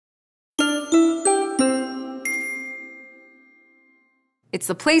It's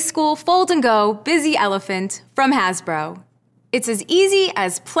the Playskool Fold and Go Busy Elephant from Hasbro. It's as easy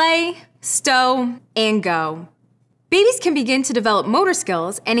as play, stow, and go. Babies can begin to develop motor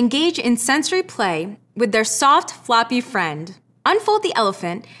skills and engage in sensory play with their soft, floppy friend. Unfold the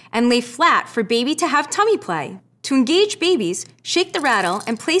elephant and lay flat for baby to have tummy play. To engage babies, shake the rattle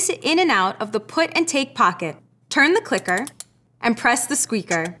and place it in and out of the put and take pocket. Turn the clicker and press the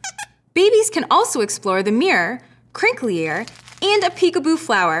squeaker. Babies can also explore the mirror, crinkly ear, and a peekaboo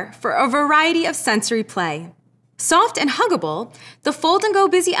flower for a variety of sensory play. Soft and huggable, the Fold and Go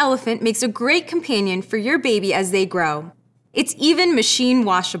Busy Elephant makes a great companion for your baby as they grow. It's even machine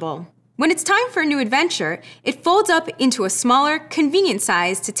washable. When it's time for a new adventure, it folds up into a smaller, convenient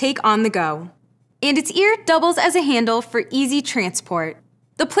size to take on the go. And its ear doubles as a handle for easy transport.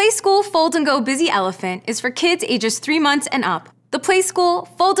 The Playskool Fold and Go Busy Elephant is for kids ages 3 months and up. The Playskool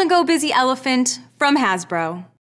Fold and Go Busy Elephant from Hasbro.